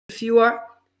if you are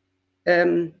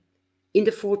in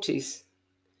the 40s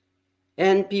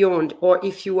and beyond, or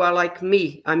if you are like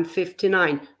me, I'm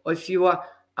 59, or if you are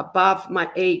above my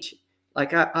age,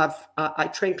 like I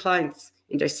train clients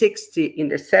in their 60s, in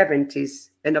their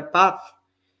 70s and above.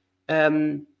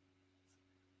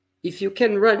 If you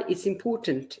can run, it's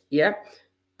important, yeah.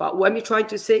 But what I'm trying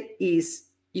to say is,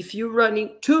 if you're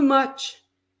running too much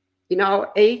in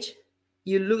our age,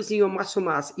 you're losing your muscle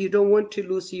mass. You don't want to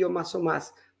lose your muscle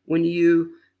mass when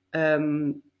you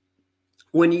in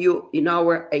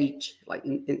our age, like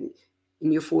in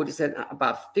your 40s and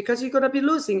above, because you're gonna be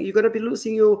losing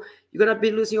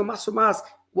your muscle mass.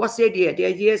 What's the idea? The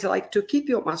idea is like to keep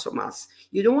your muscle mass.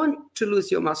 You don't want to lose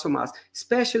your muscle mass,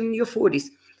 especially in your 40s,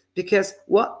 because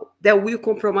that will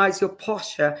compromise your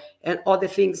posture and other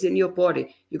things in your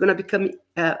body. You're gonna become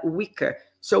weaker.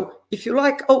 So if you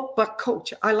like, oh, but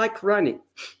coach, I like running.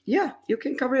 Yeah, you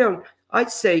can carry on.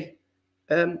 I'd say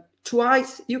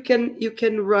twice. You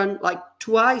can run like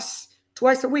twice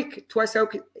a week. Twice a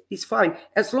week is fine,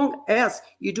 as long as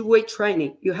you do weight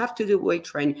training. You have to do weight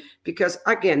training, because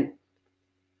again,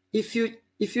 if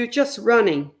you're just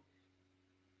running,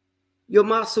 your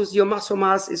muscle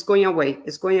mass is going away.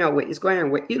 It's going away.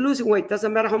 You're losing weight.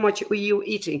 Doesn't matter how much you're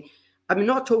eating. I'm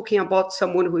not talking about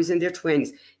someone who is in their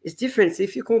 20s. It's different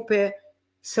if you compare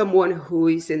someone who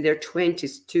is in their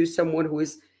 20s to someone who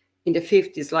is in the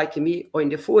 50s, like me, or in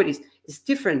the 40s. It's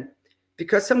different,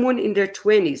 because someone in their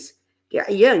 20s, they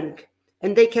are young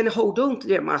and they can hold on to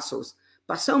their muscles.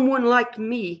 But someone like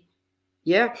me,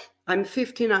 yeah, I'm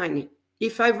 59.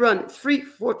 If I run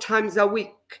 3-4 times a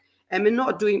week, and I'm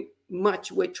not doing much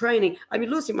weight training, I'm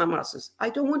losing my muscles. I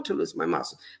don't want to lose my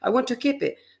muscles. I want to keep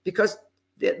it, because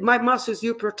my muscles,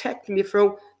 you protect me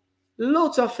from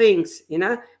loads of things.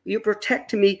 You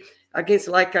protect me against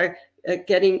like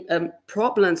getting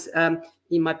problems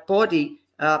in my body.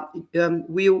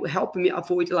 Will help me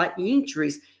avoid like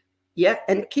injuries. Yeah,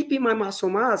 and keeping my muscle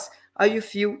mass, you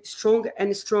feel stronger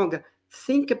and stronger.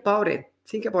 Think about it.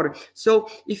 So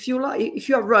if you're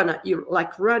a runner, you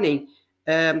like running.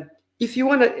 If you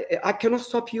want to, I cannot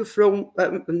stop you from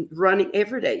running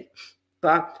every day.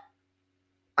 But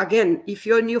again, if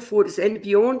you're in your 40s and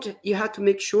beyond, you have to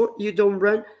make sure you don't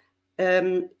run.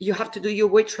 You have to do your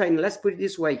weight training. Let's put it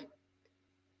this way.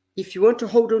 If you want to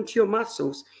hold on to your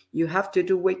muscles, you have to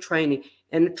do weight training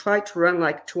and try to run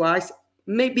like twice,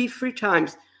 maybe 3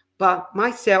 times. But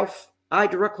myself,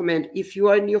 I'd recommend, if you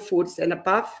are in your 40s and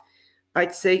above,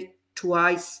 I'd say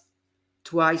twice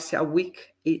a week.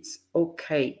 It's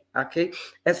okay.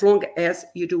 As long as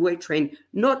you do weight training.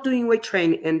 Not doing weight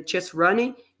training and just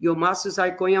running, your muscles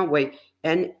are going away,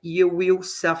 and you will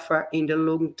suffer in the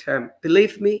long term.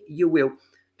 Believe me, you will,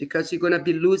 because you're going to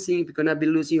be losing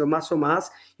your muscle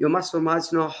mass. Your muscle mass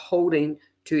is not holding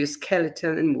to your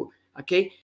skeleton anymore. Okay,